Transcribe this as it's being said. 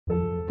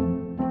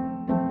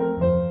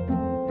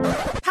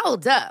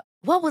Hold up.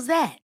 What was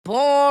that?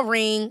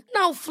 Boring.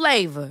 No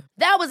flavor.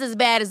 That was as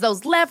bad as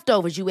those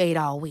leftovers you ate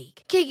all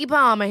week. Keke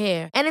Palmer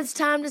here, and it's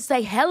time to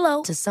say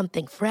hello to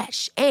something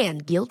fresh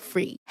and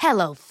guilt-free.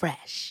 Hello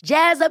Fresh.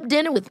 Jazz up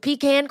dinner with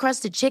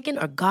pecan-crusted chicken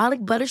or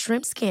garlic butter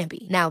shrimp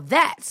scampi. Now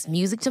that's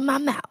music to my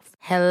mouth.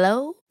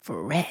 Hello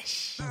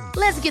Fresh.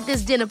 Let's get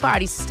this dinner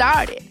party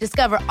started.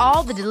 Discover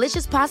all the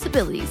delicious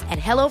possibilities at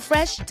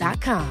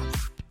hellofresh.com.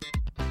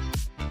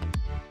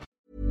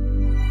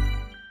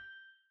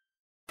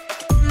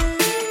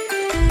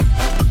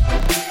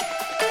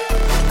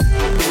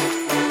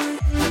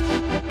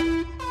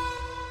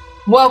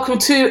 Welcome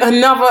to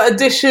another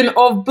edition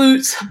of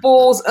Boots,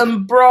 Balls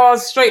and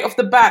Bras, straight off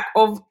the back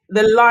of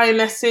the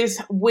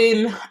Lionesses'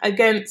 win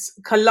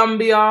against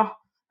Colombia.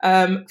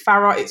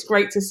 Farah, it's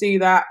great to see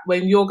that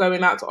when you're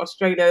going out to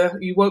Australia,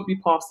 you won't be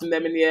passing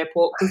them in the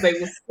airport because they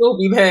will still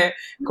be there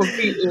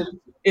competing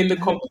in the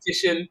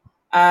competition.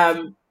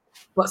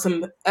 But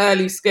some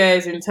early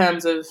scares in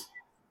terms of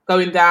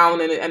going down,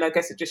 and I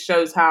guess it just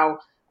shows how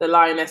the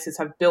Lionesses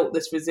have built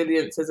this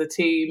resilience as a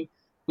team.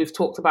 We've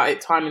talked about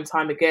it time and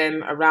time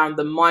again around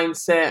the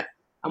mindset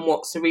and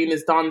what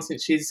Serena's done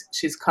since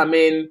she's come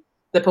in.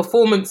 The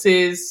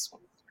performances,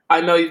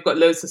 I know you've got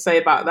loads to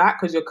say about that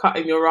because you're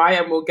cutting your eye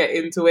and we'll get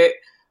into it.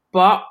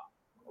 But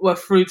we're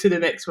through to the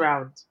next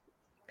round.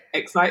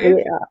 Excited?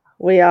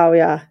 We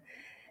are.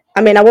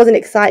 I mean, I wasn't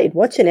excited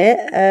watching it,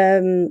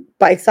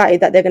 but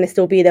excited that they're going to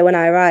still be there when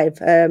I arrive.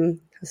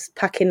 I was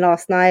packing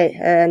last night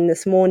and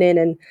this morning,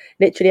 and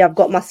literally I've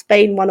got my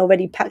Spain one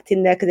already packed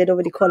in there because they'd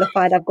already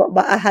qualified.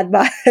 I had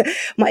my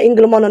my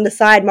England one on the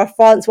side, my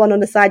France one on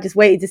the side, just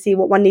waiting to see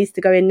what one needs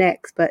to go in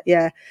next. But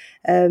yeah,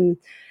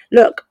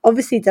 look,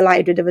 obviously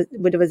delighted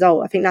with the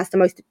result. I think that's the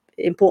most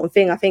important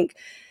thing. I think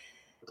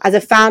as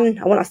a fan,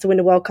 I want us to win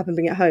the World Cup and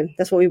bring it home.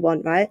 That's what we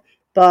want, right?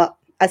 But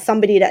as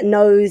somebody that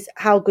knows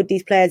how good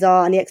these players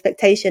are and the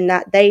expectation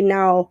that they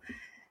now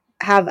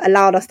have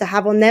allowed us to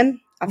have on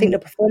them, I think the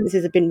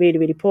performances have been really,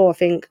 really poor. I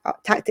think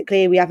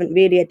tactically we haven't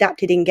really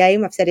adapted in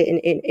game. I've said it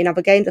in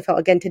other games. I felt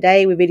again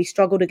today we really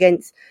struggled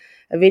against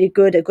a really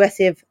good,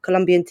 aggressive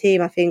Colombian team.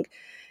 I think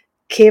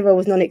Kira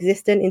was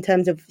non-existent in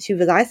terms of she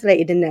was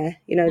isolated in there.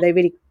 You know, they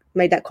really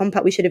made that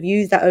compact. We should have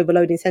used that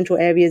overload in central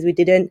areas. We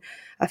didn't.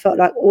 I felt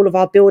like all of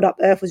our build-up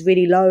earth was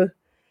really low.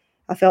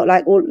 I felt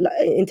like all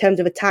in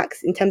terms of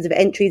attacks, in terms of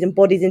entries and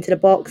bodies into the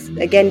box,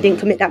 again, didn't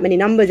commit that many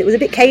numbers. It was a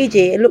bit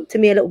cagey. It looked to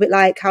me a little bit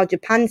like how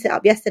Japan set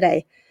up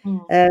yesterday.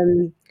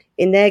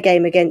 In their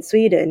game against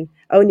Sweden.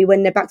 Only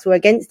when their backs were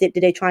against it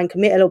did they try and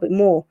commit a little bit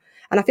more.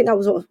 And I think that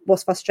was what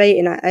was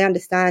frustrating. I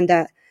understand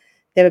that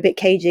they're a bit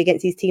cagey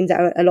against these teams that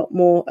are a lot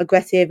more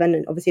aggressive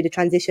and obviously the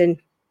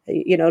transition,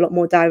 you know, a lot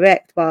more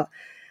direct. But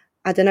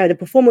I don't know, the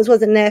performance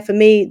wasn't there for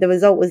me. The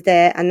result was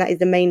there, and that is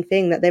the main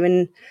thing, that they're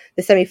in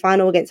the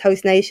semi-final against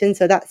host nation.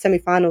 So that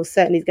semi-final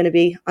certainly is going to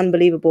be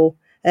unbelievable.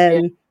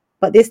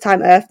 But this time,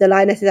 the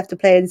Lionesses have to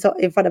play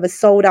in front of a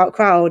sold-out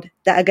crowd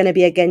that are going to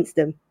be against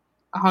them.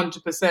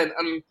 100%.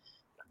 And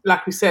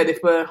like we said, if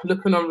we're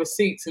looking on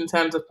receipts in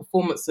terms of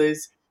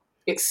performances,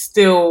 it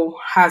still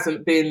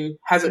hasn't been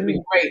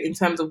great in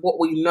terms of what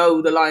we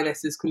know the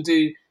Lionesses can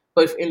do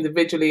both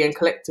individually and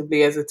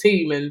collectively as a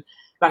team. And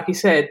like you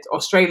said,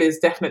 Australia is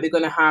definitely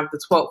going to have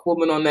the 12th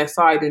woman on their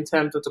side in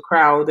terms of the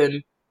crowd.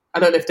 And I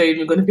don't know if they're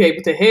even going to be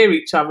able to hear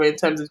each other in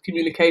terms of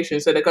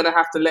communication. So they're going to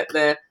have to let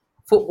their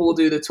football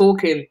do the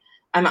talking.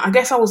 And I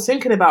guess I was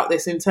thinking about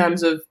this in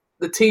terms of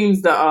the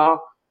teams that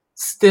are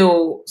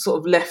still sort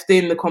of left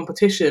in the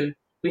competition.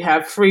 We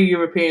have 3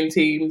 European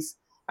teams,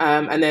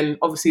 and then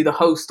obviously the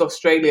host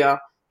Australia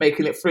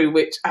making it through,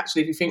 which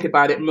actually, if you think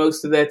about it,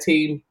 most of their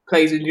team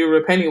plays in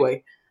Europe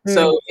anyway.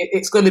 So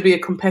it's going to be a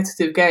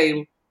competitive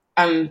game,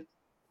 and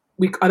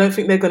I don't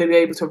think they're going to be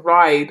able to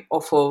ride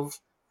off of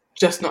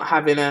just not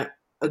having a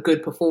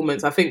good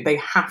performance. I think they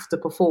have to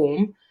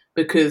perform,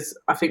 because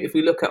I think if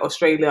we look at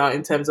Australia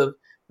in terms of,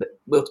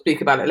 we'll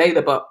speak about it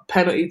later, but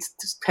penalty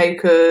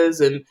takers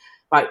and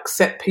like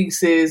set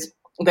pieces,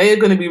 they are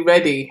going to be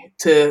ready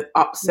to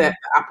upset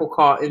the apple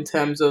cart in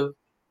terms of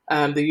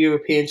the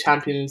European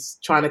champions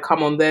trying to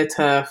come on their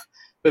turf.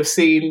 We've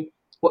seen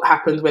what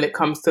happens when it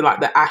comes to like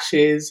the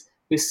Ashes.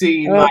 We've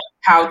seen like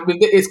how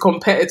it's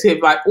competitive.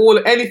 Like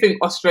anything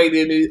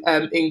Australian,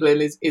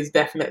 England is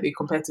definitely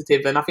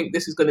competitive, and I think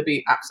this is going to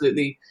be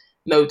absolutely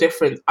no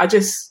different.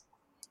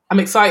 I'm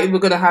excited. We're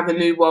going to have a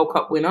new World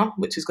Cup winner,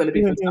 which is going to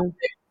be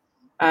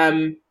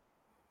fantastic.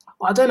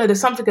 I don't know. There's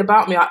something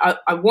about me.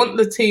 I want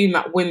the team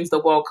that wins the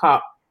World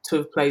Cup to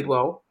have played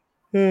well.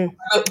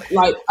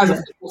 Like as a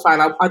football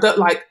fan, I don't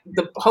like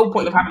the whole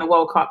point of having a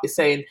World Cup is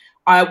saying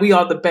we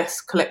are the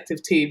best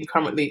collective team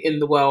currently in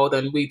the world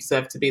and we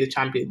deserve to be the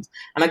champions.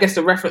 And I guess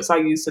the reference I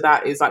use to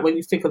that is like when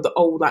you think of the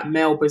old like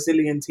male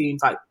Brazilian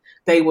teams, like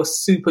they were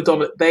super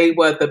dominant. They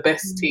were the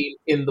best team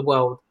in the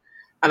world.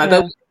 And I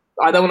don't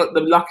want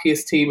the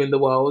luckiest team in the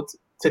world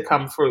to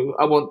come through.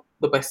 I want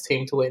the best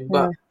team to win,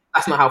 but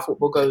that's not how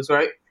football goes,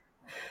 right?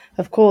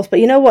 Of course, but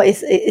you know what?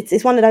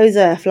 It's one of those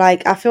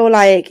like I feel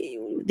like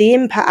the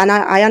impact, and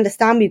I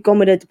understand we've gone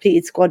with a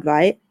depleted squad,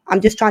 right?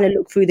 I'm just trying to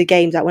look through the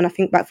games, like when I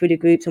think back through the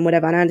groups and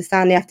whatever, and I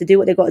understand they have to do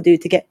what they've got to do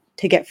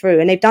to get through,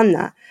 and they've done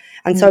that.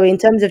 And so in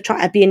terms of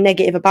trying to being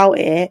negative about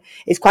it,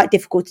 it's quite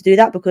difficult to do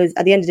that, because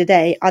at the end of the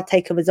day, I'd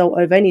take a result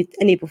over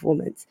any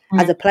performance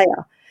as a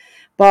player.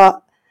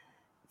 But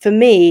for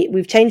me,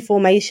 we've changed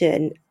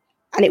formation,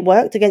 and it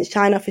worked against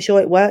China for sure.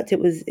 It worked. It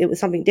was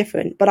something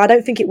different. But I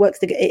don't think it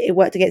worked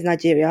against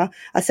Nigeria.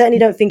 I certainly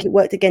don't think it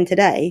worked again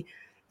today.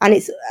 And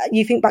it's,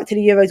 you think back to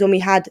the Euros when we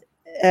had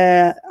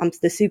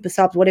the super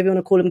subs, whatever you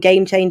want to call them,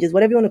 game changers,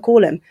 whatever you want to call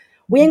them.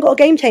 We ain't got a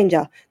game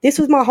changer. This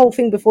was my whole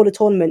thing before the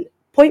tournament.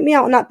 Point me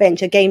out on that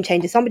bench a game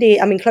changer.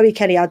 Somebody, I mean, Chloe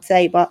Kelly, I'd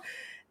say, but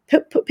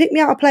pick me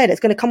out a player that's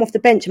going to come off the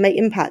bench and make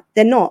impact.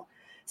 They're not.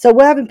 So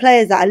we're having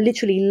players that are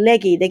literally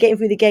leggy. They're getting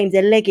through the games.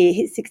 They're leggy. It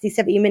hits 60,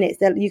 70 minutes.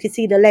 You can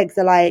see the legs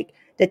are like,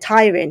 they're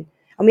tiring.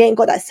 And we ain't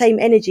got that same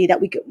energy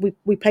that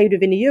we played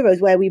with in the Euros,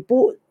 where we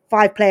brought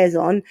 5 players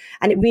on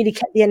and it really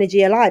kept the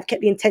energy alive,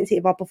 kept the intensity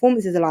of our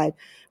performances alive.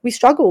 We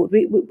struggled.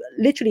 We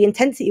literally,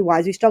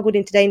 intensity-wise, we struggled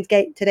in today's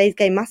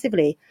game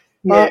massively.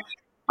 But,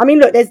 I mean,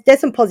 look, there's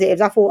some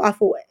positives. I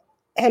thought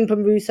Hemp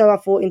and Russo, I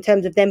thought in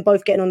terms of them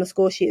both getting on the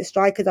score sheet as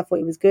strikers, I thought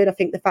it was good. I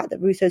think the fact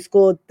that Russo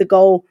scored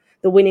the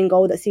winning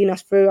goal that's seen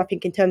us through, I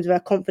think in terms of her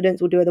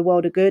confidence will do her the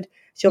world of good.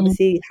 She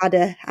obviously had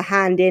a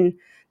hand in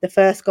the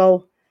first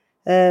goal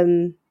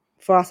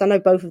for us. I know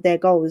both of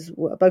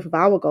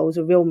our goals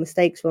were real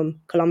mistakes from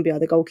Colombia,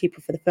 the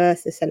goalkeeper for the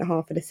first, the centre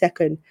half for the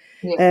second.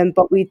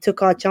 But we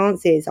took our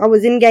chances. I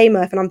was in Game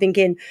Earth and I'm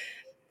thinking,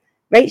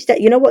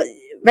 you know what,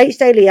 Rach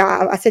Daly,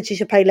 I said she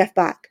should play left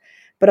back,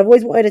 but I've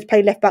always wanted her to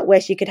play left back where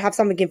she could have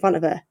something in front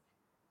of her.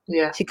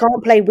 She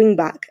can't play wing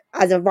back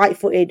as a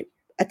right-footed,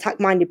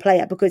 attack-minded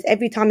player, because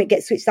every time it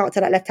gets switched out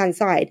to that left-hand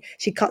side,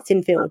 she cuts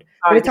infield.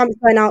 Every time it's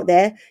going out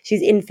there,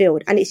 she's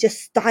infield, and it's just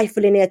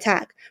stifling the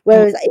attack.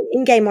 Whereas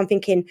in game, I'm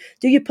thinking,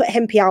 do you put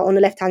Hempy out on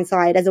the left-hand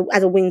side as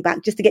a wing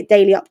back just to get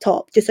Daly up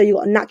top, just so you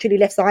got naturally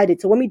left-sided?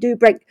 So when we do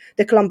break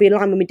the Colombian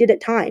line, when we did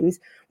at times,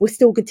 we'll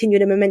still continue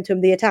the momentum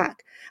of the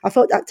attack. I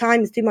felt at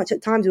times, too much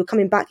at times, we were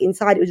coming back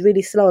inside. It was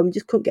really slow, and we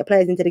just couldn't get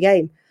players into the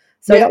game.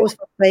 So that was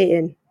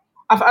frustrating.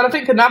 I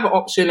think another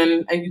option,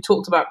 and you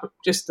talked about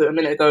just a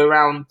minute ago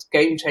around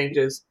game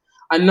changers.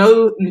 I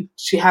know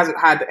she hasn't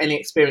had any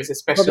experience,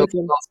 especially on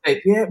the last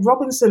day. Yeah,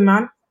 Robinson,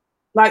 man.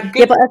 But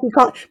you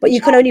can't. But you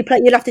can only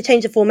play. You'll have to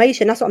change the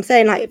formation. That's what I'm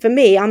saying. Like for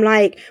me, I'm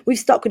like, we've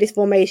stuck with this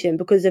formation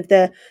because of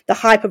the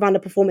hype around the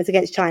performance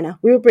against China.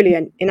 We were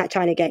brilliant in that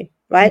China game,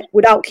 right?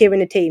 Without Kira in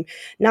the team.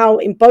 Now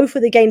in both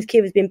of the games,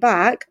 Kira's been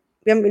back.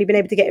 We haven't really been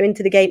able to get her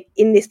into the game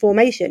in this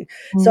formation.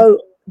 So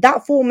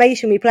that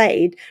formation we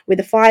played with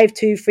the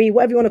 5-2-3,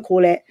 whatever you want to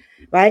call it,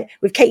 right?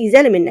 With Katie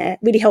Zellum in there,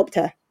 really helped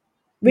her.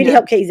 Really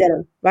helped Katie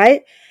Zellum,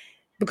 right?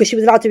 Because she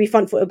was allowed to be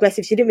front foot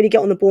aggressive. She didn't really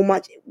get on the ball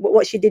much.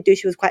 What she did do,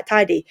 she was quite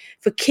tidy.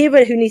 For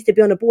Kira, who needs to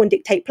be on the ball and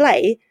dictate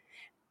play,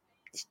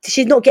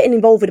 she's not getting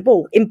involved with the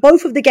ball. In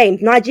both of the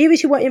games, Nigeria,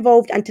 she weren't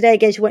involved, and today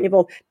again, she weren't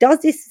involved. Does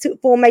this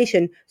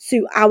formation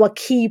suit our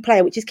key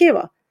player, which is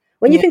Kira?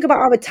 When you think about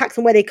our attacks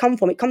and where they come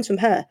from, it comes from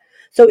her.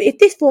 So if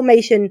this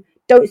formation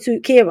don't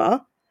suit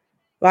Kira,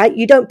 right,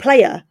 you don't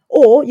play her,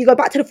 or you go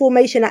back to the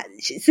formation that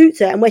suits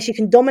her and where she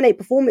can dominate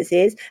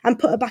performances and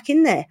put her back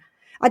in there.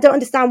 I don't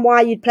understand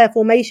why you'd play a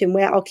formation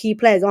where our key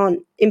players aren't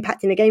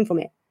impacting the game from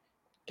it.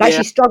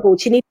 She struggled.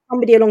 She needed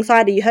somebody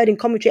alongside her. You heard in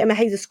commentary Emma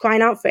Hayes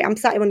crying out for it. I'm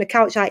sat here on the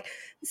couch like,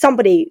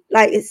 somebody,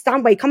 like,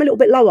 Stanway, come a little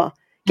bit lower.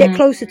 Get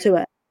closer to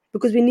her,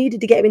 because we needed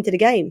to get her into the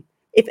game.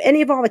 If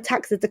any of our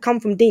attacks are to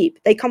come from deep,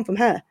 they come from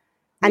her.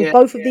 And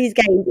both of these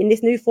games in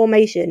this new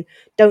formation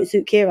don't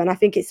suit Kira. And I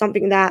think it's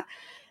something that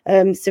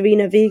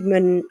Serena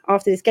Wiegman,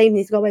 after this game,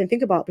 needs to go away and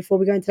think about before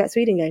we go into that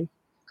Sweden game.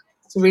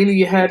 Serena,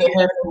 you heard it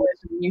here.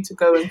 You need to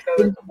go and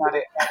think about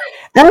it.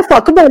 No,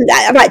 come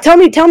on. Right, tell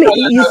me.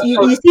 You see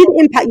the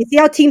impact. You see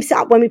our team set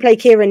up when we play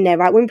Kira in there,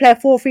 right? When we play a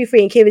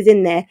 4-3-3 and Kira's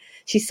in there,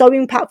 she's so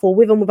impactful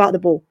with and without the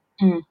ball.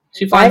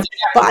 She finds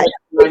right?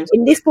 But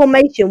in this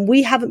formation,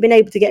 we haven't been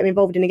able to get her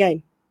involved in the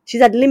game.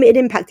 She's had limited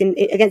impact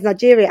against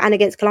Nigeria and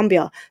against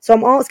Colombia. So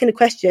I'm asking the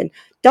question,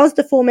 does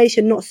the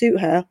formation not suit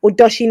her, or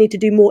does she need to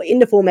do more in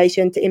the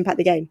formation to impact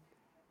the game?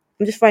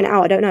 I'm just throwing it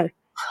out. I don't know.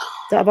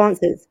 So I have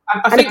answers.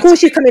 And of course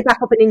she's coming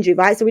back off an injury,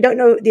 right? So we don't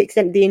know the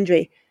extent of the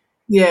injury.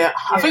 Yeah,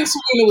 I think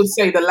Serena would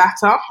say the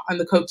latter, and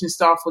the coaching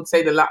staff would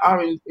say the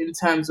latter in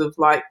terms of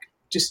like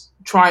just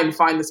try and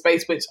find the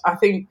space, which I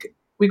think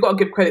we got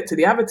to give credit to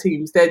the other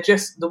teams. They're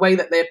just, the way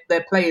that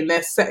they're playing,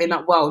 they're setting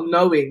up well,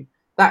 knowing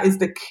that is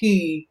the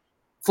key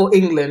for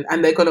England,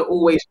 and they're going to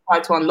always try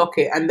to unlock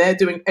it. And they're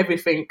doing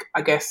everything,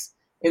 I guess,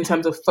 in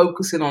terms of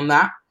focusing on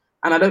that.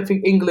 And I don't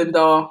think England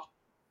are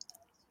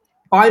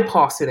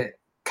bypassing it.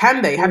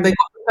 Can they? Have they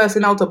got the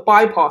personnel to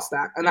bypass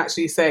that and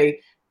actually say,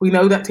 we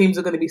know that teams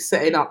are going to be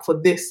setting up for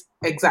this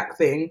exact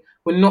thing.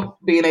 We're not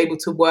being able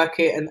to work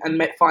it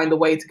and find a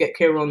way to get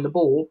Kira on the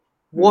ball.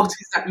 What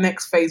is that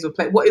next phase of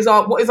play? What is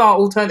our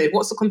alternative?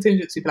 What's the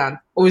contingency plan?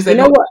 Or is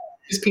there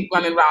just keep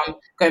running around,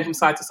 going from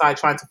side to side,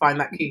 trying to find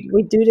that key?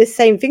 We do the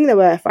same thing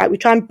though, right? We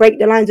try and break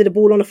the lines of the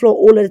ball on the floor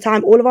all of the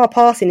time. All of our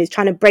passing is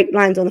trying to break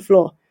lines on the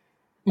floor.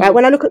 Right,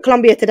 when I look at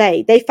Colombia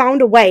today, they found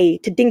a way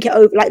to dink it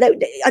over. Like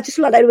I just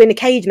look like they were in a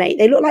cage, mate.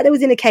 They look like they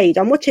was in a cage.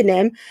 I'm watching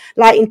them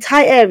like in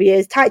tight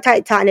areas, tight,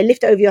 and they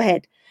lift it over your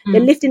head. They're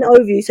lifting it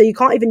over you, so you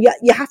can't even.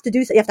 You have to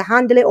do so. You have to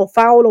handle it or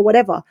foul or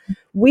whatever.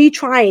 We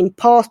try and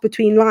pass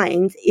between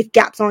lines if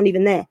gaps aren't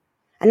even there,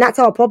 and that's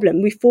our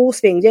problem. We force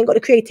things. We ain't got the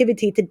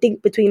creativity to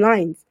dink between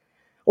lines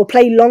or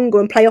play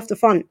longer and play off the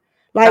front.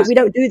 Like, we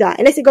don't do that.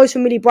 Unless it goes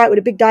from really bright with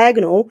a big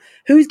diagonal,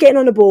 who's getting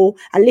on the ball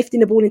and lifting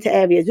the ball into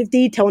areas with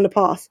detail on the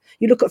pass?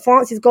 You look at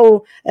France's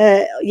goal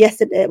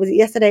yesterday, was it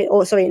yesterday?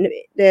 Or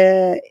sorry,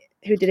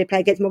 who did they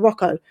play against?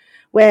 Morocco,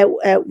 where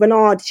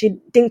Renard, she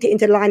dinked it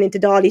into the line into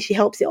Dali, she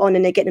helps it on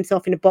and they get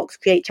themselves in the box,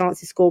 create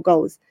chances, score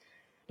goals.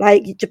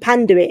 Like,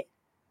 Japan do it.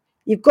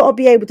 You've got to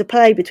be able to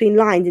play between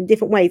lines in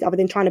different ways other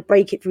than trying to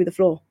break it through the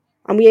floor.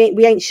 And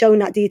we ain't shown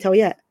that detail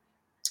yet.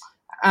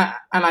 And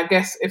I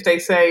guess if they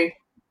say,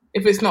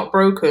 if it's not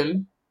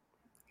broken,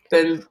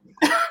 then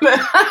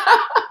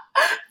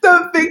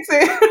don't fix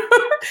it.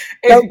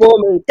 Don't bore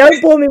me.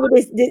 Don't bore me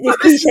with this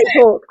cliche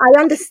talk. I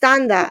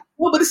understand that.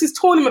 Well, but this is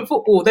tournament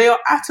football. They are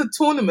at a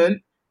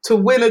tournament to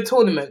win a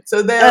tournament.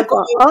 So they're...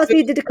 Ask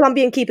me, did the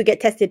Colombian keeper get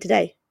tested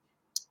today?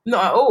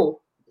 Not at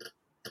all.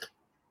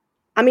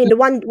 I mean, the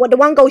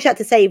one goal she had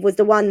to save was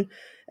the one,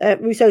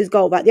 Russo's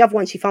goal, but the other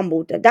one she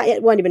fumbled.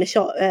 That weren't even a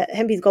shot.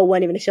 Hemby's goal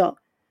weren't even a shot.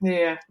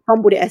 Yeah.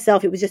 Fumbled it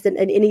herself. It was just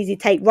an easy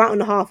take right on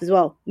the half as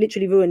well.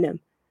 Literally ruined them.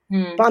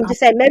 But I'm just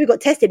saying, Mary got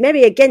tested.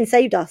 Mary again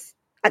saved us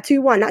at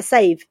 2-1. That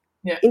save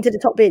into the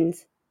top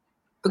bins.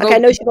 Okay, I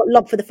know she got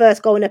lobbed for the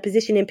first goal in her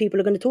positioning. People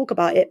are going to talk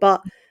about it,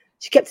 but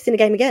she kept us in the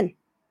game again.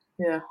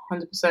 Yeah,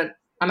 100%.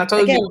 And I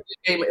told you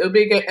it would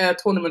be a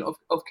tournament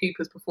of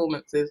keepers'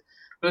 performances.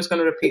 I'm just going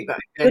to repeat that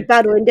again. Good,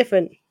 bad, or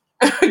indifferent.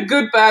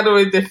 Good, bad, or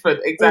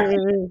indifferent, exactly.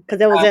 Because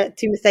there was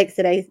 2 mistakes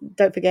today.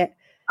 Don't forget.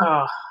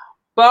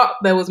 But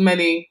there was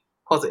many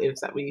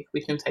positives that we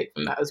can take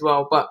from that as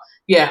well. But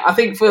yeah, I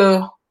think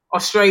for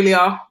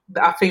Australia,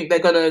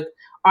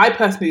 I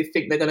personally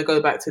think they're going to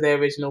go back to their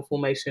original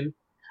formation.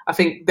 I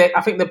think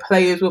the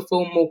players will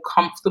feel more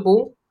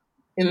comfortable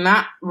in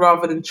that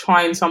rather than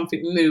trying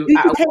something new.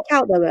 Who'd you take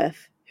out though,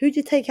 Earth? Who'd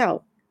you take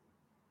out?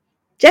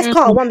 Jess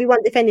Carter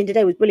 1v1 defending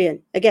today was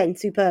brilliant. Again,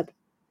 superb.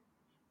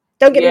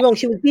 Don't get me wrong,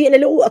 she was beaten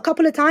a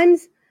couple of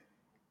times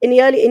in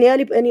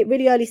the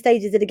really early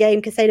stages of the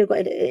game. Casado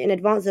got in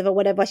advance of her,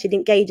 whatever. She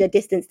didn't gauge her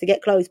distance to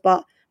get close,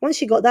 but once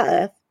she got that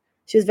Earth,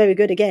 she was very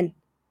good again.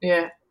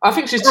 Yeah, I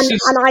think she's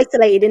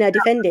isolated in her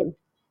defending.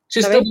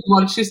 She'll still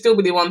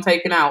be the one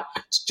taken out,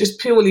 just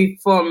purely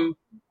from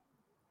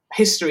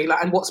history,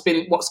 like, and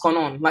what's gone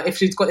on. Like,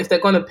 if they're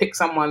going to pick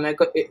someone,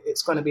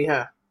 it's going to be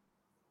her.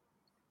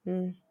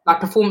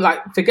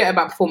 Forget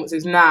about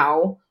performances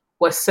now.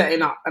 We're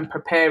setting up and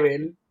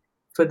preparing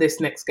for this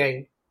next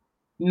game,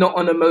 not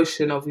on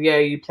emotion of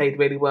you played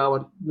really well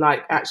and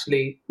like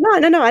actually. No.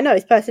 I know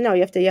it's personnel.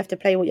 You have to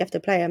play what you have to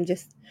play. Do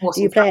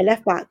you play a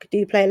left back? Do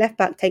you play a left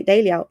back? Take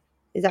Daly out.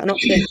 Is that an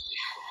option?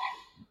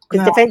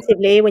 Because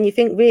defensively, when you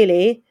think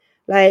really,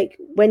 like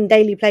when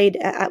Daly played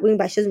at wing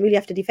back, she doesn't really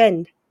have to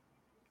defend.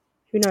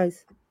 Who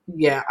knows?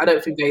 Yeah, I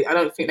don't think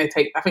they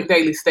take. I think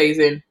Daly stays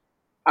in.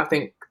 I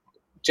think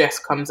Jess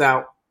comes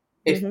out.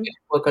 If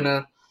we're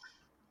gonna,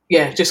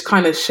 just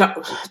kind of shut.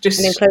 Just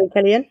and then Chloe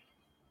Kelly in.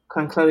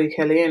 Can Chloe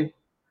Kelly in?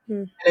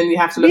 And then you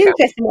have to look at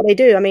interesting what they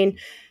do. I mean,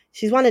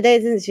 she's one of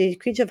those, isn't she?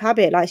 Creature of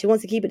habit. Like, she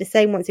wants to keep it the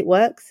same once it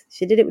works.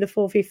 She did it with a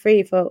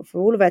 4-3-3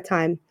 for all of her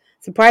time.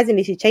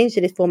 Surprisingly, she changed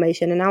to this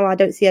formation, and now I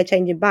don't see her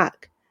changing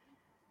back.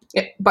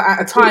 Yeah, but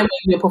at a time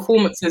when your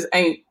performances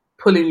ain't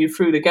pulling you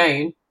through the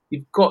game,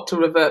 you've got to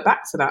revert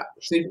back to that.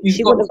 She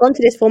wouldn't have gone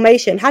to this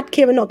formation. Had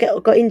Kira not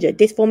got injured,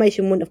 this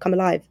formation wouldn't have come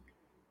alive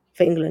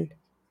for England.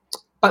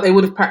 But they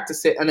would have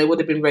practiced it and they would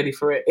have been ready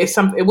for it.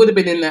 It would have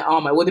been in their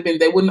armour.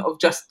 They wouldn't have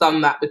just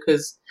done that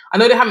because I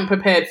know they haven't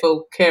prepared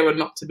for Kira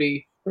not to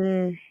be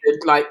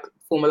like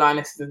former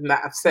Lionesses and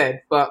that have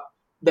said, but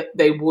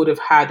they would have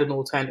had an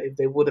alternative.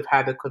 They would have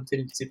had a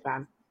contingency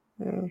plan.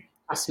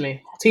 Trust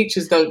me.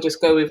 Teachers don't just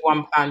go with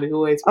one plan.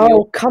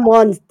 Come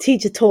on,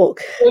 teacher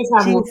talk.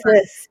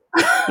 Jesus.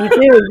 You do.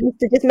 You used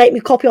to just make me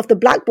copy off the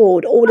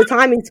blackboard all the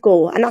time in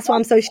school, and that's why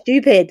I'm so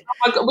stupid.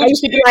 I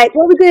used to be like,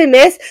 "What are we doing,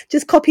 miss?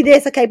 Just copy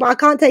this, okay?" But I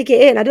can't take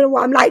it in. I don't know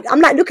what I'm like.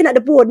 I'm like looking at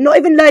the board, not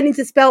even learning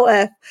to spell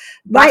Earth.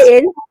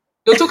 Writing.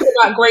 You're talking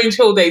about Grange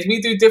Hill days. We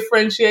do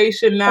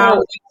differentiation now.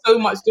 There's so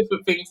much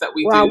different things that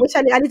we do. I wish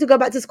I need to go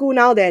back to school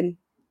now. Then.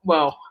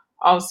 Well,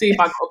 I'll see if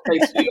I got a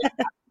place for you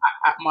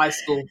at my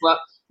school, but.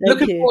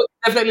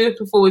 Definitely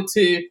looking forward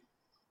to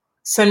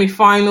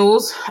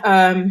semi-finals.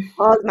 Man,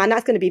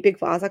 that's going to be big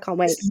for us. I can't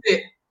wait.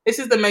 This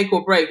is the make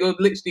or break. You're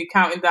literally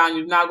counting down.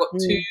 You've now got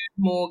 2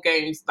 more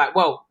games.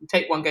 You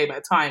take one game at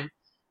a time.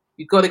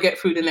 You've got to get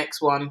through the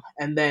next one,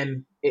 and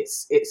then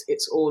it's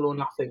all or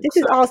nothing.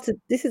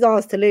 This is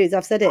ours to lose.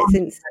 I've said it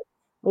since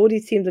all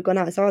these teams have gone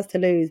out. It's ours to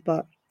lose,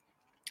 but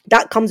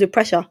that comes with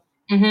pressure.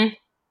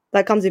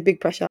 That comes with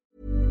big pressure.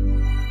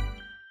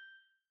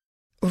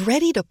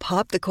 Ready to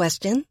pop the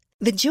question?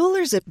 The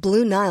jewelers at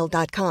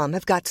BlueNile.com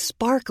have got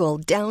sparkle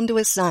down to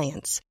a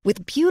science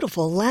with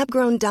beautiful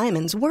lab-grown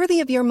diamonds worthy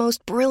of your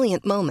most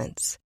brilliant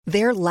moments.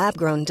 Their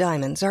lab-grown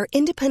diamonds are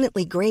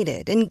independently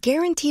graded and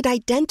guaranteed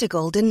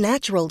identical to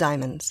natural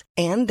diamonds,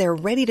 and they're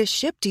ready to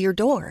ship to your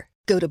door.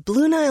 Go to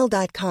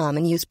BlueNile.com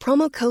and use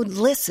promo code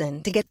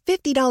LISTEN to get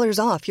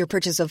 $50 off your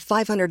purchase of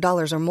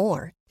 $500 or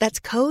more. That's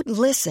code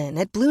LISTEN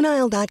at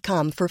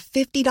BlueNile.com for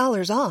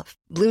 $50 off.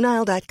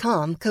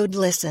 BlueNile.com, code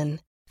LISTEN.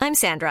 I'm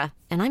Sandra,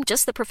 and I'm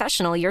just the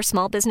professional your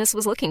small business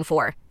was looking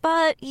for.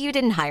 But you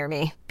didn't hire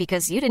me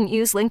because you didn't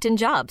use LinkedIn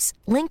Jobs.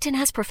 LinkedIn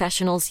has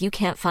professionals you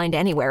can't find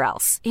anywhere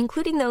else,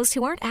 including those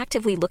who aren't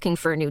actively looking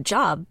for a new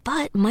job,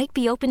 but might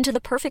be open to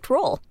the perfect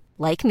role,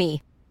 like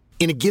me.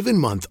 In a given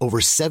month, over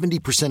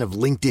 70% of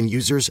LinkedIn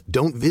users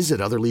don't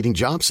visit other leading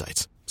job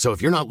sites. So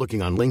if you're not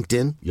looking on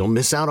LinkedIn, you'll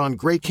miss out on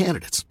great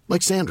candidates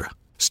like Sandra.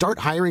 Start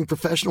hiring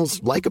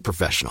professionals like a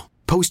professional.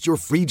 Post your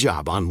free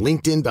job on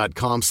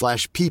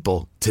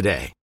linkedin.com/people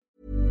today.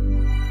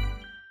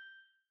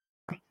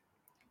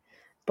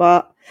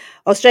 But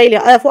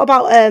Australia, what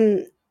about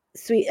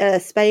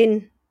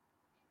Spain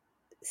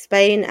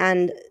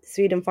and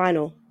Sweden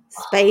final?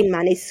 Spain,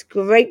 man, he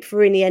scraped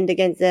through in the end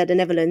against the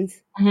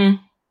Netherlands. Mm-hmm.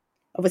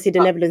 Obviously, the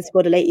Netherlands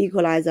scored a late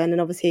equaliser, and then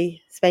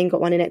obviously Spain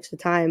got one in extra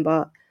time.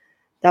 But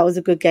that was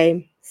a good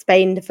game.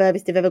 Spain, the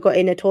furthest they've ever got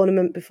in a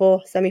tournament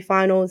before,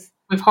 semi-finals.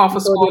 With half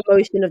a squad. The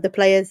emotion of the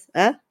players.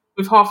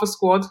 With half a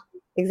squad.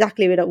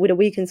 Exactly, with a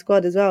weakened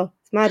squad as well.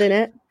 It's mad, isn't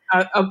it?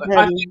 I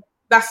think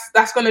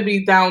that's going to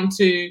be down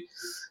to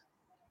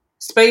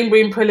Spain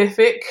being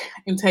prolific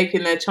in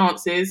taking their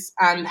chances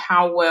and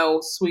how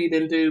well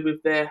Sweden do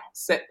with their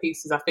set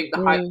pieces. I think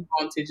the height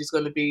advantage is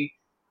going to be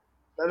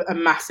a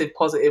massive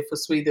positive for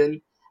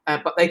Sweden,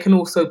 but they can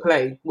also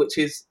play, which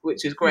is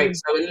great.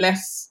 So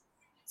unless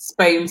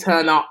Spain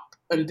turn up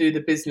and do the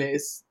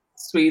business,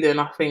 Sweden,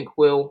 I think,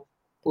 will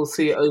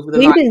see it over the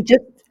line.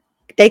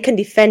 They can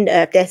defend.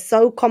 They're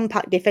so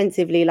compact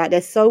defensively, like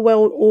they're so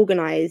well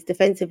organised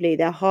defensively.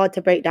 They're hard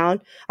to break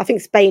down. I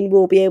think Spain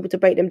will be able to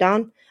break them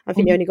down. I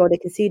think the only goal they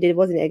conceded,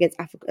 wasn't it, against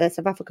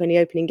South Africa in the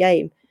opening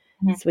game?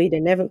 Mm-hmm.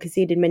 Sweden, they haven't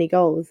conceded many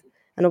goals.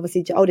 And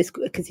obviously,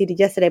 they conceded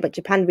yesterday, but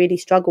Japan really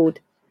struggled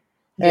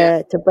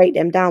to break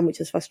them down, which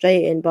was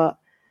frustrating. But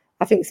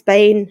I think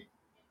Spain,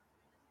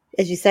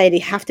 as you say, they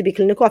have to be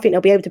clinical. I think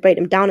they'll be able to break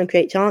them down and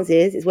create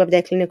chances. It's whether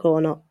they're clinical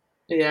or not.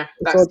 Yeah,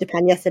 for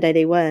Japan yesterday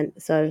they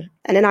weren't. So,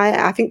 and then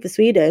I think for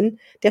Sweden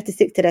they have to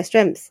stick to their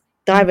strengths,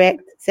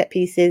 direct set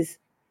pieces,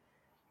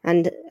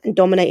 and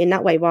dominate in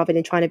that way rather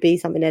than trying to be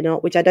something they're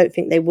not, which I don't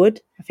think they would.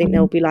 I think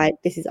they'll be like,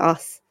 this is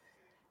us.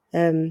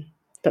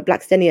 But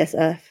Black Stenius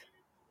Earth.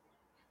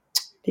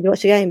 Did you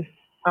watch the game?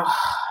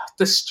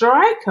 The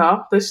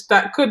striker,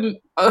 that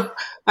couldn't.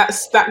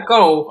 That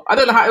goal. I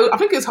don't know how. I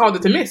think it's harder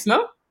to miss.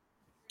 No,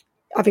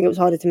 I think it was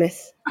harder to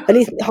miss. At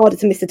least harder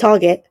to miss the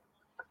target.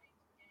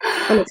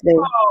 Honestly.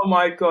 Oh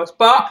my gosh.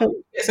 But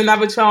it's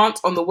another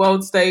chance on the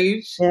world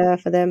stage. Yeah,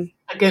 for them.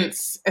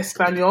 Against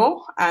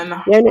Espanyol. And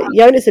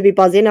Jonas would be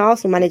buzzing,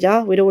 Arsenal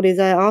manager, with all these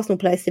Arsenal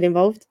players still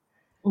involved.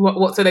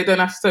 What so they don't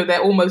have to, so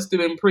they're almost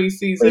doing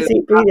pre-season.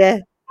 Yeah.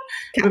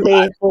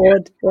 Catley,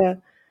 Ford.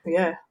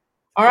 Yeah.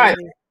 All right.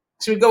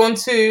 Should we go on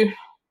to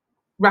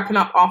wrapping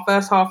up our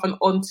first half and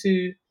on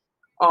to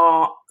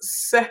our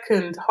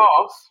second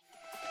half?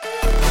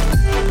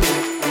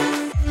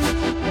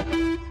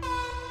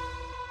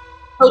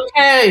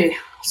 Okay,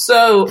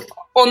 so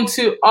on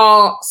to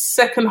our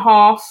second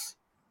half,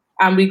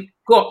 and we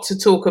got to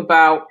talk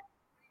about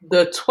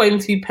the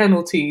 20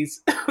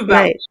 penalties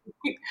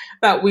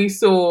that we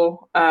saw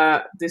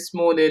this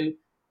morning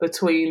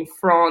between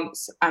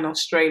France and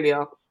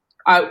Australia.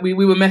 We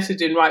were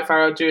messaging Right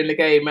Farrell during the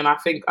game, and I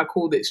think I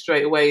called it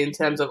straight away in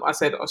terms of, I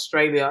said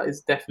Australia is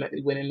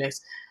definitely winning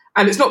this.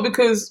 And it's not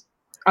because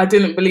I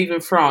didn't believe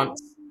in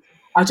France.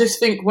 I just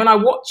think when I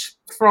watch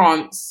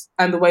France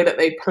and the way that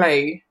they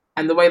play,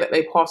 and the way that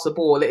they pass the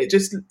ball,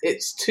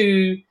 it's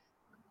too, I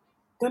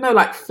don't know,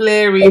 like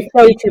flary. They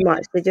play too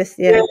much. They just,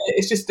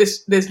 it's just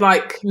this. There's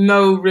like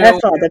no real.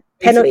 The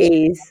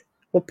penalties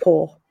were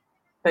poor.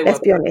 Let's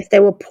be honest, they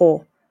were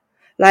poor.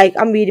 Like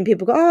I'm reading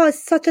people go, "Oh,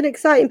 it's such an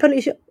exciting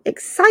penalty."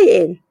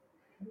 Exciting.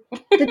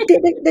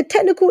 The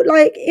technical,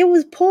 like it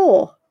was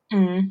poor.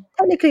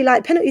 Technically,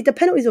 like the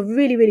penalties are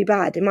really, really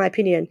bad in my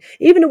opinion.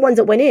 Even the ones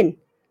that went in,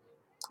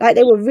 like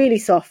they were really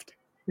soft.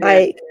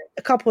 Like.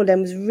 A couple of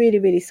them was really,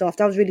 really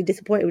soft. I was really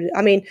disappointed with it.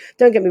 I mean,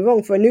 don't get me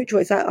wrong, for a neutral,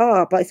 it's like,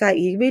 but it's like,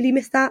 you really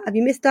missed that? Have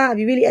you missed that? Have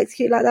you really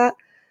executed like that?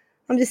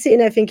 I'm just sitting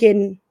there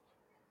thinking,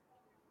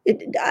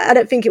 I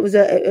don't think it was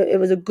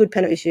a good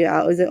penalty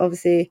shootout. It was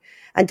obviously,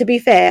 and to be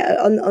fair,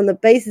 on the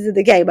basis of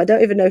the game, I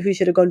don't even know who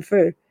should have gone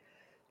through.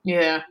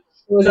 Yeah.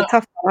 It was a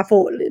tough one. I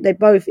thought they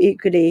both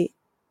equally,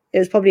 it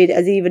was probably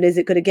as even as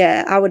it could have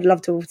get. I would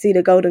love to see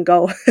the golden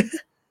goal.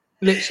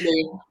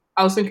 Literally.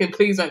 I was thinking,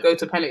 please don't go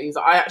to penalties.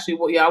 I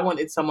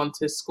wanted someone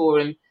to score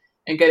and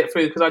get it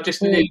through because I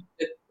just knew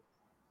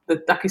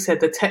that, like you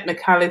said, the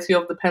technicality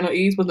of the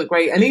penalties wasn't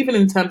great. And even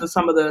in terms of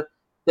some of the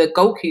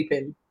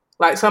goalkeeping,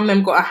 like some of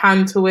them got a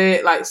hand to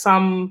it, like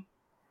some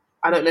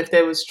I don't know if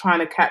they was trying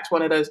to catch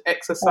one of those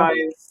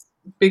exercise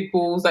big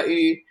balls that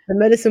the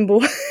medicine ball.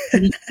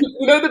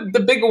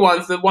 the bigger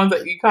ones, the ones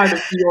that you kind of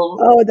feel.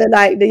 Oh, they're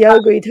like the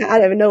yoga. I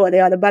don't even know what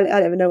they are. The ballet. I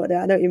don't even know what they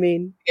are. I know what you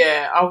mean.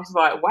 Yeah, I was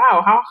like,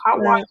 wow, how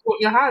wide you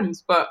got your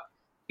hands? But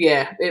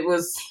yeah, it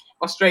was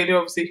Australia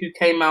obviously who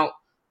came out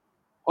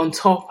on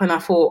top, and I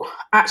thought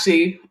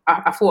actually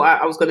I thought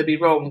I was going to be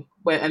wrong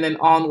and then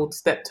Arnold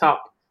stepped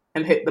up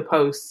and hit the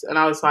post, and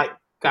I was like,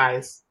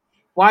 guys,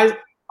 why is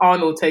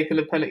Arnold taking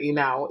the penalty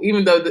now?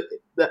 Even though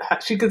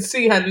she could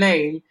see her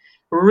name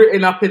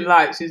written up in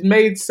lights, she's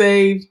made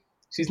save,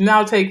 she's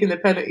now taking the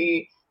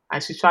penalty,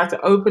 and she tried to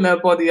open her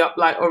body up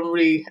like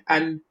Henri,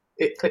 and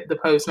it clipped the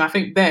post. And I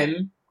think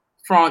then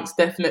France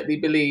definitely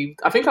believed.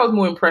 I think I was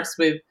more impressed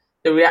with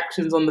the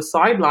reactions on the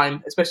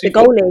sideline, especially the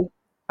goalie.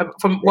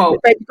 From the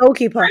French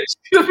goalkeeper.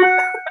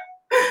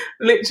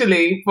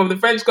 Literally from the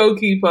French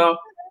goalkeeper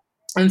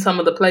and some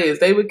of the players,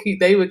 they were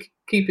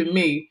keeping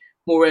me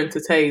more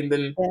entertained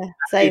than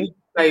same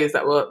players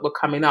that were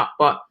coming up.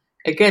 But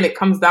again, it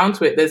comes down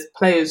to it. There's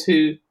players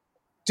who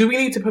do we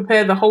need to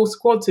prepare the whole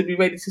squad to be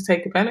ready to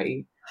take a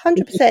penalty?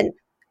 100%.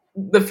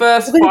 The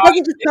first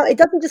it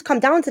doesn't just come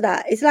down to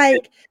that. It's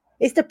like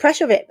it's the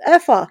pressure of it.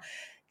 Urfa,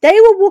 they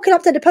were walking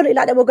up to the penalty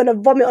like they were going to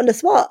vomit on the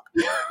spot.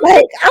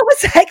 Like I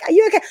was like, "Are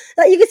you okay?"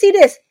 Like you can see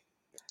this.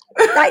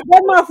 Like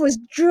their mouth was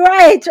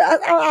dry.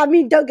 I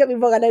mean, don't get me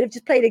wrong. I know they've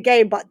just played a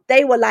game, but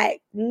they were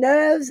like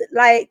nerves.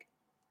 Like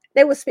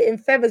they were spitting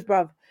feathers,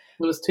 bruv.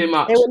 It was too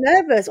much. They were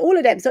nervous, all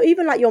of them. So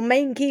even like your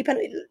main key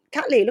penalty,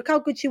 Catley, look how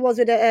good she was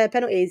with the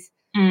penalties.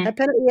 Her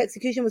penalty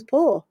execution was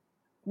poor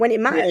when it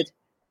mattered.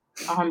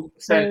 100%.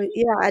 So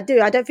yeah, I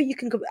do. I don't think you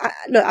can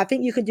look. I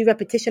think you can do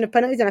repetition of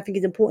penalties, and I think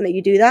it's important that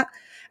you do that.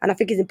 And I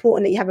think it's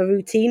important that you have a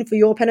routine for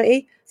your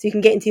penalty, so you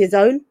can get into your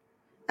zone,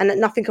 and that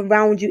nothing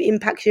around you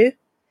impacts you.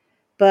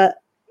 But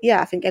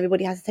yeah, I think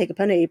everybody has to take a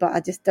penalty, but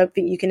I just don't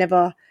think you can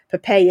ever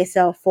prepare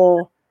yourself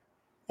for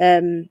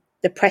the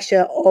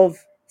pressure of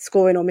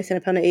scoring or missing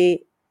a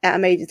penalty at a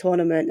major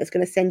tournament that's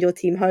going to send your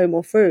team home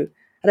or through.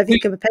 I don't think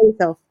you can prepare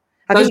yourself.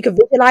 I think you can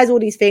visualize all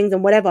these things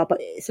and whatever,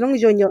 but as long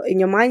as you're in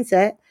your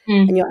mindset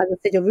and as I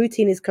said, your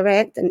routine is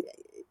correct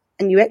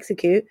and you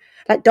execute.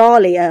 Like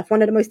Dahlia,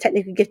 one of the most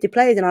technically gifted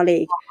players in our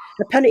league,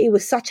 the penalty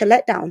was such a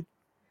letdown.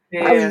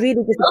 Yeah. I was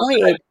really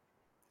disappointed.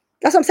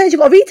 That's what I'm saying. She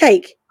got a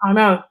retake. I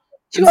know.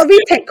 She got a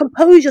retake.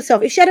 Compose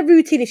yourself. If she had a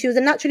routine, if she was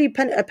a naturally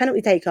a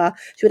penalty taker,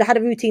 she would have had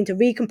a routine to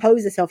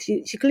recompose herself.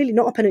 She clearly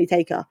not a penalty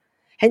taker.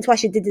 Hence why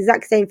she did the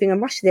exact same thing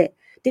and rushed it.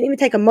 Didn't even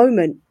take a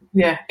moment.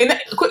 Yeah.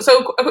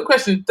 So a quick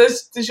question: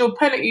 Does your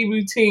penalty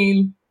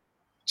routine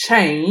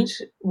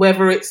change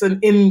whether it's an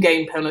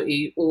in-game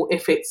penalty or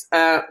if it's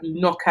a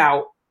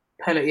knockout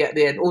penalty at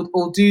the end,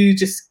 or do you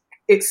just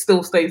it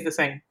still stays the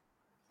same?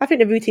 I think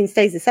the routine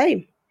stays the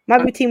same. My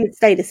routine would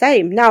stay the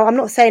same. Now, I'm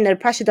not saying that the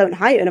pressure don't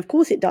heighten. Of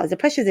course it does. The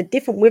pressures are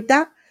different with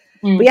that.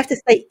 But you have to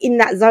stay in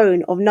that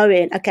zone of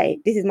knowing, okay,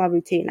 this is my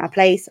routine. I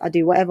place, I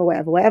do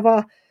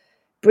whatever.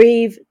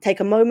 Breathe, take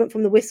a moment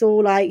from the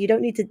whistle. Like you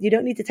don't need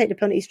to take the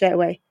penalty straight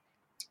away.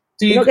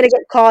 You're not going to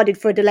get carded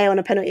for a delay on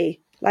a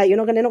penalty. Like they're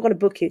not going to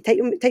book you. Take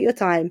your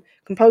time,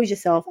 compose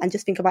yourself, and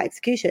just think about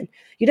execution.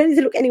 You don't need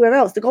to look anywhere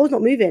else. The goal's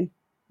not moving.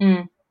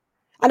 And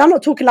I'm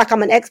not talking like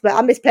I'm an expert.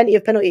 I missed plenty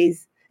of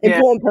penalties.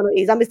 Important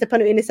penalties. I missed a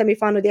penalty in the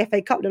semi-final of the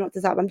FA Cup. They're not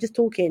to I'm just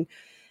talking,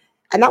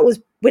 and that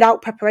was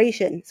without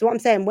preparation. So what I'm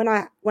saying, when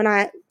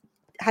I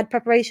had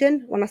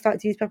preparation, when I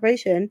started to use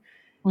preparation,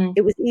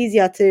 it was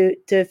easier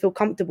to feel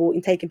comfortable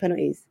in taking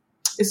penalties.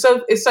 It's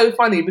so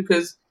funny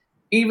because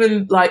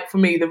even like for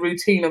me, the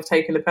routine of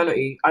taking the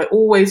penalty, I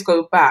always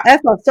go back.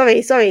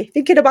 Sorry.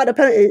 Thinking about the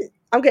penalty,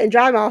 I'm getting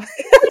dry mouth.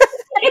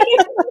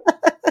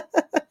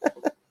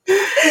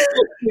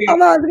 My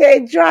mouth's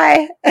getting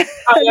dry.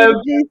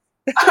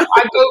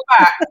 I go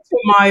back to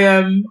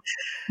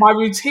my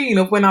routine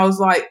of when I was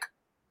like,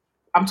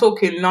 I'm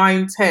talking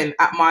 9, 10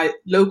 at my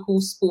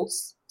local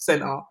sports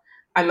centre,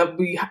 and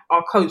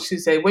our coach would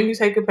say, when you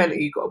take a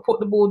penalty, you got to put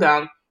the ball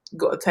down, you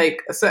got to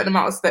take a certain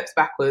amount of steps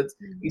backwards.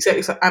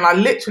 And I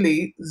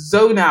literally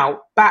zone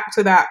out back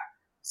to that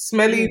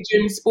smelly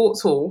gym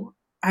sports hall,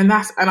 and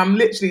I'm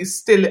literally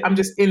I'm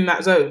just in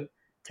that zone.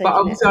 But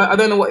obviously, I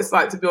don't know what it's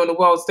like to be on the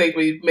world stage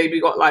where you've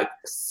maybe got like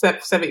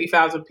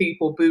 70,000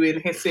 people booing,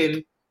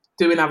 hissing,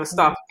 doing other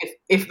stuff,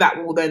 if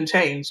that will then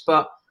change.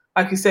 But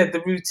like you said,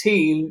 the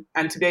routine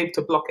and to be able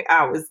to block it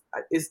out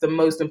is the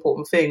most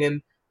important thing.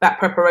 And that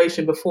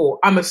preparation before,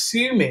 I'm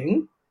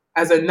assuming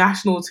as a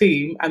national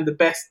team and the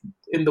best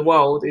in the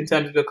world in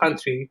terms of your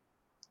country,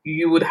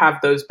 you would have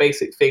those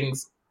basic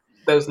things,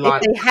 those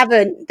lines. If they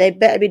haven't, they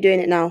better be doing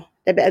it now.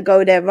 They better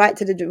go there right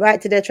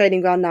to their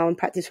training ground now and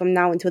practice from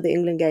now until the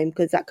England game,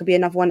 because that could be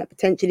another one that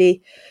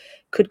potentially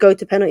could go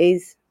to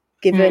penalties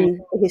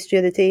given the history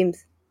of the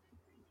teams.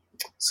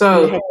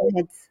 So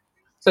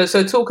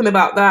talking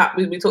about that,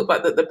 we talked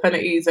about the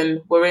penalties, and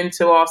we're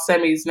into our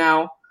semis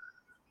now.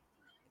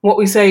 What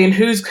we saying?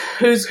 Who's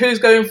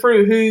going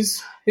through?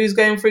 Who's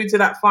going through to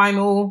that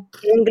final?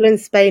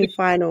 England-Spain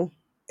final.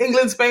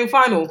 England-Spain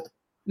final.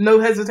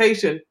 No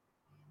hesitation.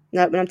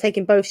 No, but I'm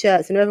taking both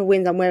shirts, and whoever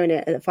wins, I'm wearing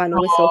it at the final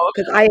whistle Oh,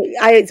 because I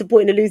ain't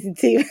supporting the losing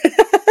team.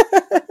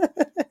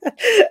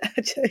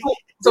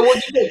 so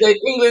what do you think?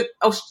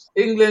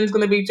 England's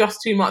going to be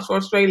just too much for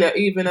Australia,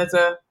 even as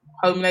a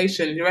home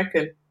nation. Do you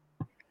reckon?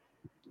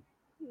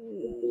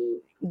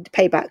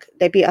 Payback.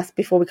 They beat us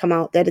before we come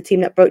out. They're the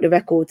team that broke the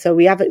record, so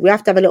we have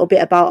to have a little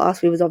bit about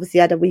us. We was obviously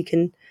had a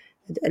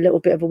little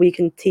bit of a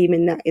weakened team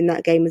in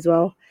that game as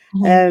well.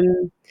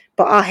 Mm-hmm.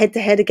 But our head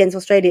to head against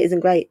Australia isn't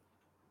great.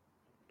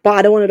 But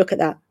I don't want to look at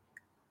that.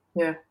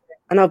 Yeah,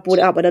 and I've brought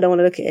it up, but I don't want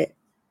to look at it.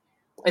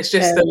 it's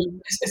just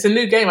it's a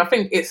new game. I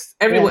think it's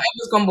everyone's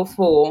gone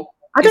before.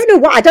 I don't know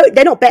what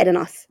they're not better than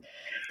us.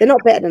 They're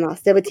not better than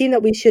us. They're a team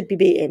that we should be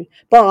beating,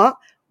 but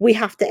we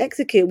have to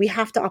execute. We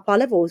have to up our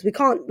levels. We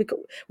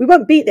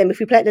won't beat them if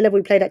we play at the level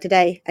we played at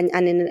today and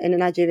in the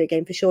Nigeria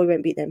game. For sure, we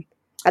won't beat them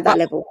at that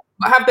level.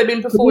 But have they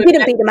been performing? We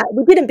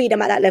didn't beat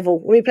them at that level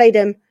when we played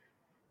them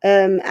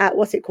at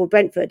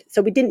Brentford.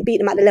 So we didn't beat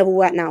them at the level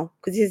we're at now,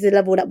 because this is the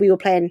level that we were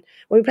playing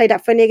when we played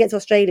that friendly against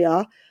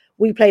Australia.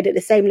 We played at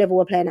the same level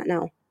we're playing at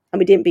now, and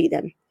we didn't beat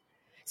them.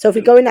 So if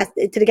we go to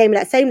the game with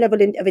that same level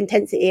of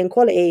intensity and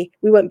quality,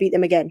 we won't beat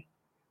them again.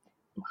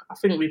 I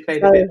think we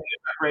played a bit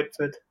at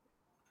Redford.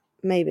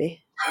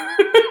 Maybe.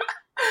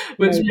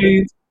 Which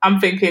means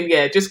I'm thinking,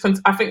 I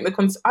think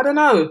I don't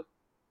know.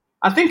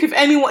 I think if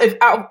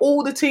out of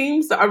all the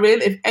teams that are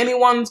in, if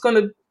anyone's going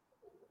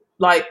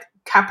to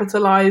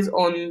capitalize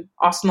on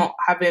us not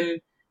having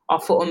our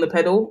foot on the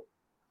pedal,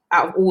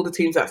 out of all the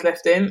teams that's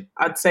left in,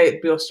 I'd say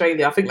it'd be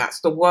Australia. I think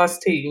that's the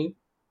worst team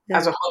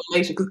as a whole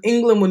nation, because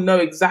England would know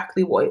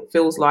exactly what it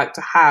feels like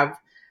to have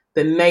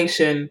the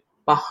nation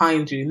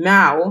behind you.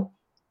 Now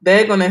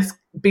they're going to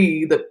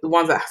be the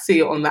ones that see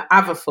it on the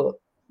other foot.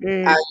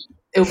 And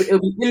it'll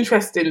be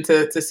interesting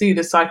to see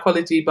the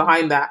psychology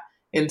behind that,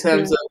 in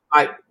terms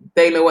of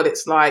they know what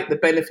it's like, the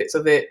benefits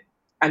of it,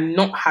 and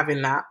not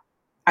having that,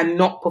 and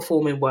not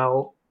performing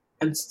well,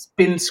 and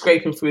been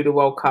scraping through the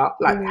World Cup.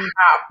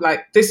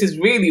 This is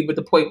really with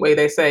the point where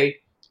they say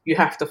you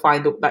have to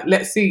find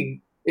let's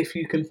see if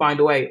you can find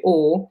a way,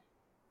 or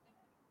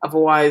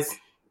otherwise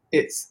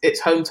it's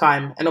home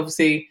time. And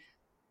obviously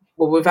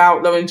we're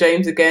without Lauren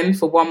James again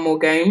for one more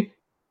game.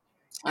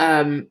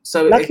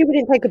 So lucky we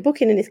didn't take a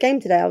booking in this game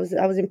today. I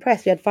was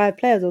impressed. We had 5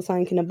 players or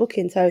something in a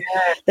booking. So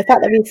the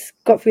fact that we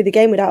got through the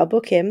game without a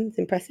booking is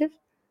impressive.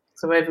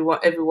 So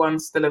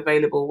everyone's still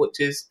available,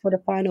 which is for the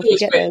final to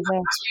get there as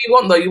well. That's what you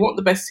want, though. You want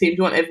the best teams.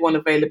 You want everyone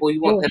available.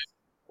 You want them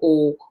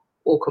all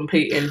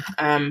competing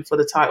for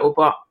the title.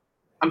 But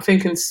I'm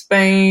thinking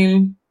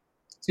Spain.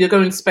 So you're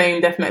going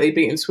Spain, definitely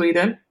beating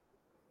Sweden.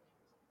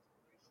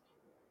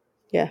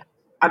 Yeah.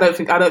 I don't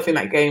think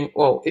that game.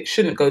 Well, it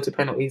shouldn't go to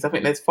penalties. I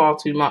think there's far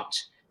too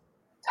much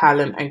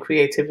talent and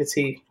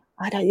creativity.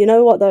 I don't. You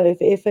know what though?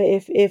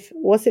 If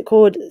what's it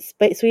called?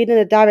 Sweden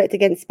are direct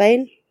against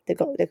Spain. They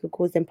could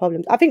cause them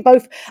problems. I think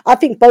both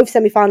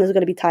semi-finals are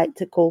going to be tight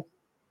to call.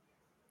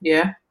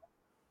 Yeah.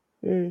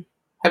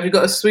 Have you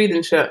got a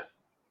Sweden shirt?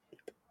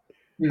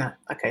 No.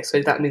 Okay,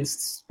 so that means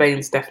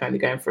Spain's definitely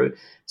going through.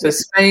 So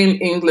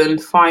Spain,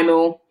 England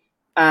final.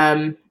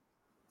 I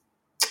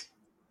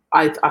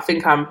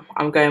think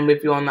I'm going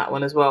with you on that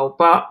one as well,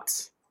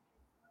 but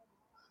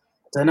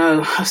I don't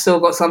know. I've still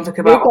got something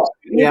about.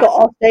 You've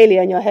got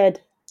Australia in your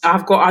head.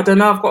 I've got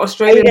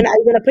Australia. Are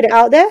you gonna put it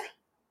out there,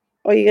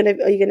 or are you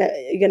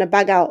gonna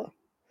bag out?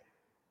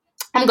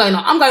 I'm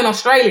going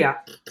Australia.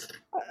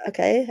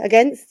 Okay,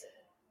 against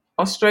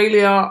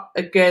Australia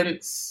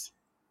against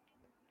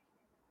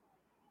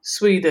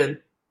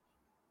Sweden.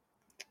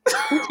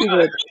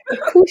 Of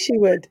course you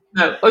would.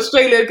 No,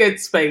 Australia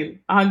against Spain.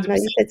 100%. No,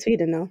 you said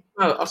Sweden now.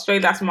 No,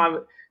 Australia. That's my.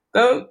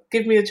 Don't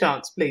give me a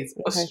chance, please.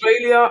 Okay.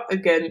 Australia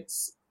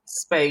against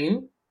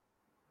Spain,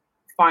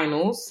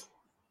 finals,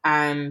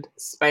 and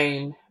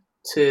Spain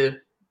to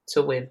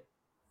win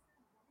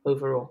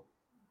overall.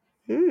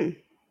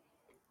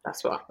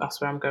 That's where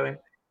I'm going.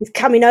 He's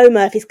coming home,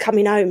 Murph. He's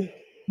coming home.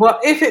 Well,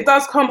 if it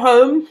does come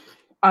home,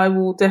 I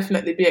will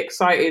definitely be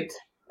excited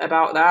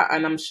about that,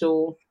 and I'm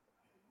sure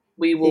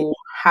we will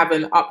have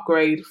an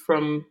upgrade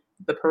from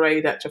the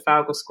parade at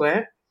Trafalgar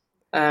Square.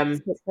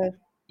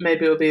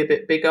 Maybe it'll be a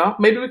bit bigger.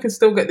 Maybe we can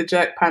still get the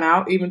jerk pan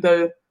out, even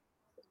though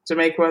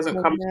Jamaica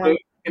hasn't come through.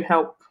 We can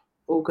help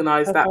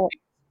organise that.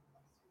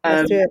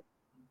 Let's do it.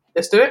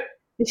 Let's do it.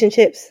 Fish and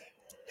chips.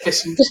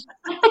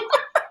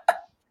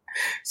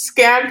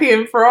 Scampi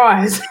and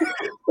fries.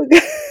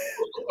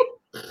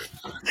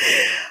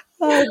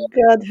 Oh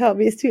God, help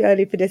me! It's too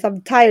early for this.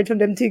 I'm tired from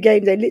them 2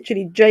 games. They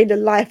literally drained the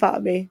life out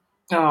of me.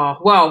 Oh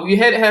well, you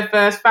heard it here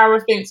first.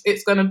 Farah thinks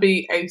it's going to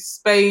be a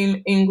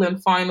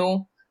Spain-England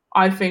final.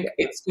 I think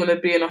it's going to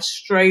be an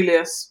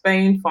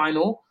Australia-Spain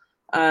final.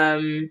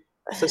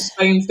 So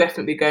Spain's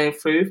definitely going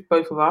through,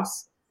 both of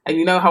us. And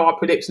you know how our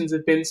predictions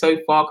have been so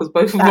far, because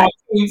both of our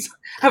teams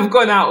have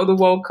gone out of the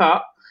World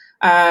Cup.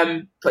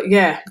 But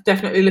yeah,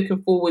 definitely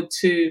looking forward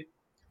to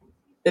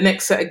the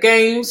next set of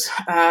games.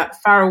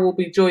 Farah will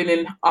be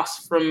joining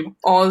us from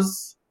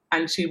Oz,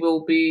 and she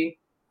will be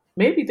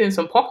maybe doing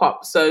some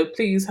pop-ups. So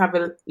please have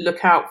a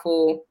look out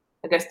for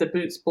I guess the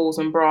boots, balls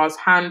and bras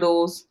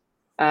handles.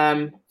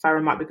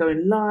 Farah might be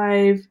going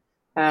live.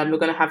 We're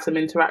going to have some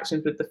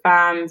interactions with the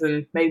fans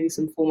and maybe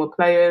some former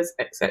players,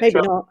 etc.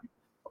 Maybe not.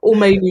 Or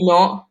maybe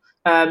not.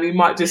 You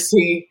might just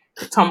see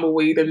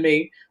Tumbleweed and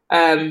me.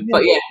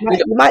 But yeah,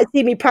 you might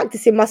see me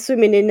practicing my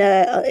swimming in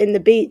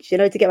the beach,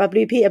 to get my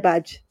Blue Peter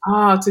badge.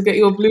 To get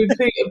your Blue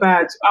Peter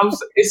badge.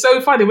 It's so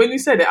funny when you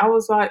said it. I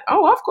was like,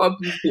 oh, I've got a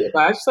Blue Peter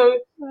badge, so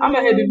I'm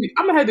ahead of you.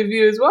 I'm ahead of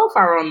you as well,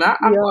 Farah, on that.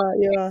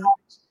 Yeah.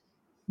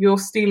 You're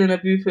stealing a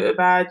Blue Peter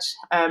badge.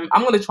 I'm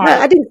going to try. No,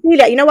 I didn't steal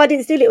it. You know why I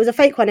didn't steal it? It was a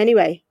fake one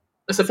anyway.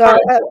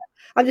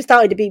 I'm just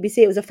out of the BBC.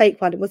 It was a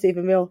fake one. It wasn't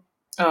even real.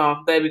 Oh,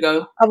 there we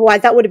go.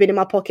 Otherwise, that would have been in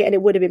my pocket and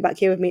it would have been back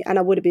here with me, and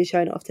I would have been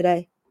showing it off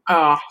today.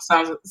 Oh,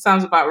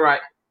 sounds about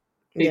right.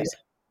 Yeah.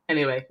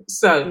 Anyway,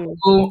 so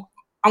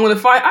I'm going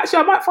to find. Actually,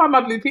 I might find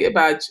my Blue Peter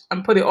badge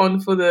and put it on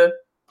for the.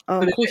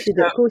 Oh, of course you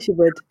did. Of course you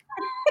would.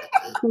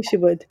 Of course you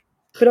would.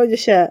 Put on your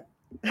shirt.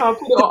 I'll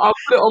put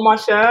it on my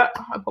shirt.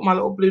 I put my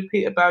little Blue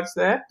Peter badge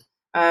there.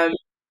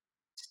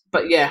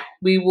 But yeah,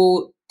 we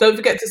will. Don't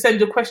forget to send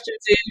your questions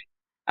in.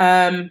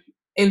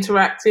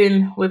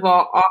 Interacting with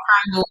our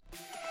handle.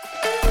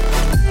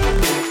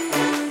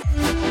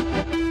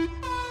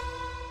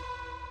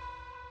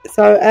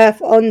 So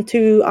on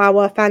to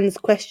our fans'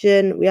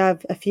 question. We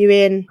have a few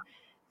in.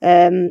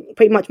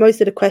 Pretty much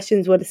most of the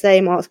questions were the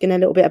same, asking a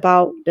little bit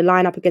about the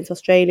lineup against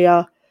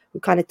Australia. We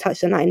kind of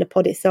touched on that in the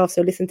pod itself,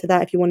 so listen to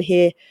that if you want to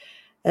hear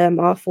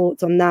our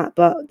thoughts on that.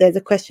 But there's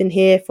a question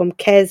here from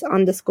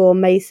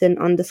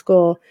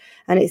Kez_Mason_,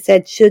 and it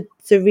said, should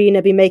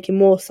Serena be making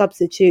more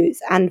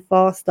substitutes and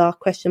faster,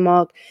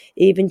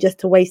 even just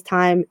to waste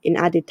time in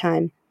added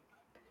time?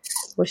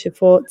 What's your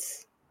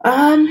thoughts?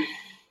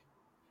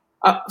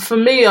 For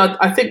me,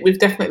 I think we've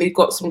definitely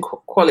got some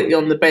quality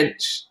on the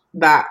bench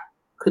that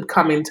could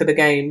come into the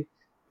game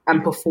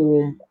and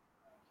perform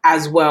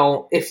as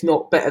well, if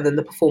not better than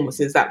the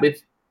performances that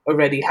we've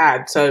already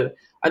had. So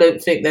I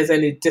don't think there's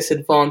any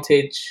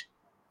disadvantage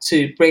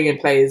to bringing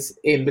players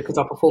in because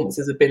our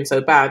performances have been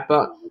so bad.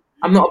 But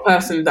I'm not a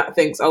person that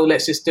thinks, oh,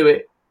 let's just do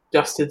it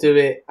just to do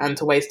it and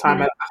to waste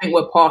time. I think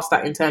we're past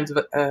that in terms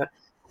of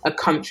a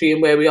country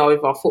and where we are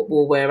with our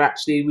football, where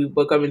actually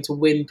we're going to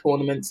win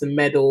tournaments and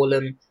medal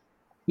and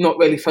not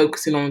really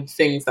focusing on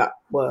things that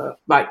were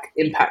like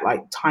impact,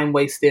 like time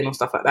wasting or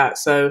stuff like that.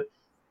 So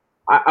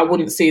I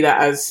wouldn't see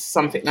that as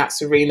something that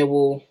Serena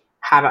will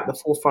have at the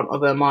forefront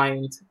of her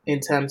mind in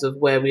terms of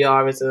where we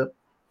are as a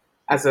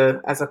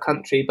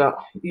country. But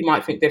you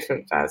might think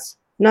different, Faz.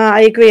 No,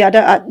 I agree.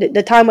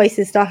 The time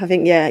wasting stuff, I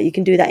think, you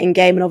can do that in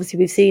game. And obviously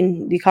we've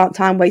seen you can't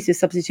time waste with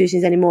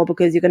substitutions anymore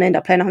because you're going to end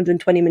up playing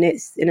 120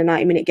 minutes in a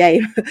 90-minute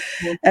game.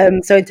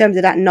 So in terms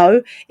of that,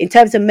 no. In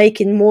terms of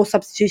making more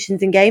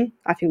substitutions in game,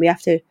 I think we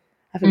have to.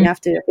 I think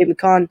we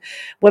can't.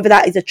 Whether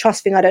that is a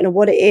trust thing, I don't know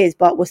what it is.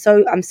 But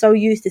I'm so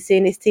used to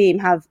seeing this team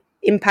have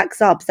impact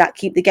subs that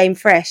keep the game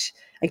fresh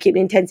and keep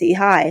the intensity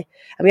high.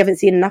 And we haven't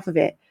seen enough of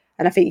it.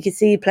 And I think you can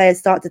see players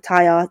start to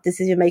tire,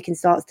 decision making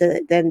starts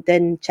to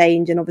then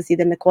change, and obviously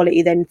then the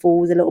quality then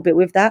falls a little bit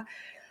with that.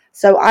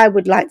 So I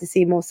would like to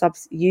see more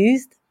subs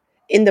used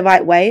in the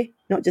right way,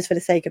 not just for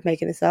the sake of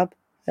making a sub,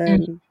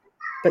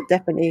 but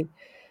definitely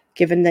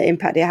given the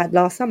impact they had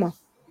last summer.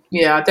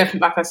 Yeah, I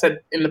definitely, like I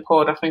said in the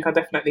pod, I think I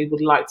definitely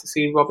would like to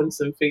see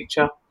Robinson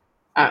feature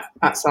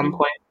at some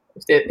point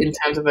in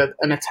terms of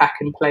an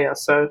attacking player.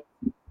 So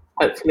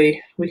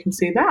hopefully we can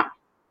see that.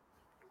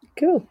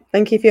 Cool.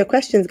 Thank you for your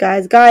questions,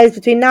 guys. Guys,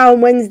 between now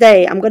and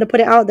Wednesday, I'm going to put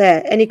it out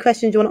there. Any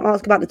questions you want to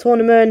ask about the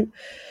tournament,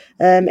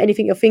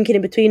 anything you're thinking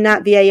in between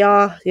that,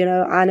 VAR,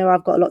 I know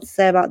I've got a lot to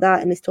say about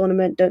that in this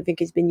tournament. Don't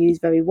think it's been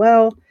used very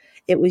well.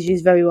 It was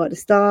used very well at the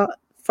start.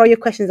 Throw your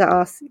questions at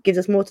us. Gives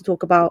us more to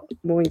talk about,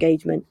 more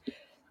engagement.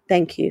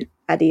 Thank you.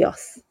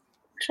 Adios.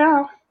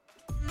 Ciao.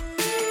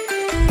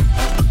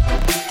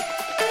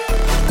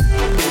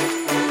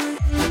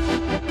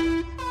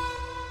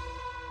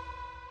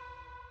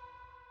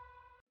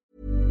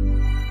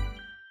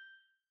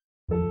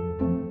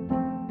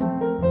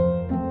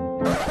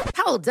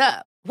 Hold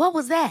up. What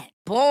was that?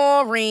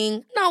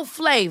 Boring. No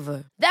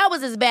flavor. That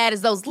was as bad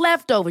as those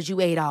leftovers you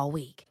ate all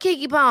week.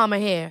 Keke Palmer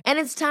here. And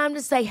it's time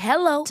to say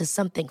hello to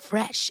something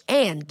fresh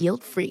and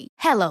guilt-free.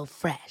 Hello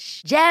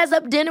Fresh. Jazz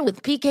up dinner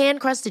with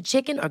pecan-crusted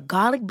chicken or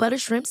garlic butter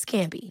shrimp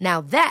scampi.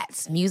 Now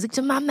that's music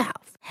to my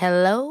mouth.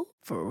 Hello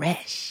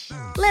Fresh.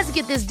 Let's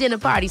get this dinner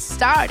party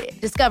started.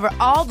 Discover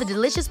all the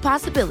delicious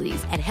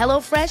possibilities at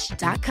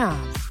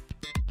HelloFresh.com.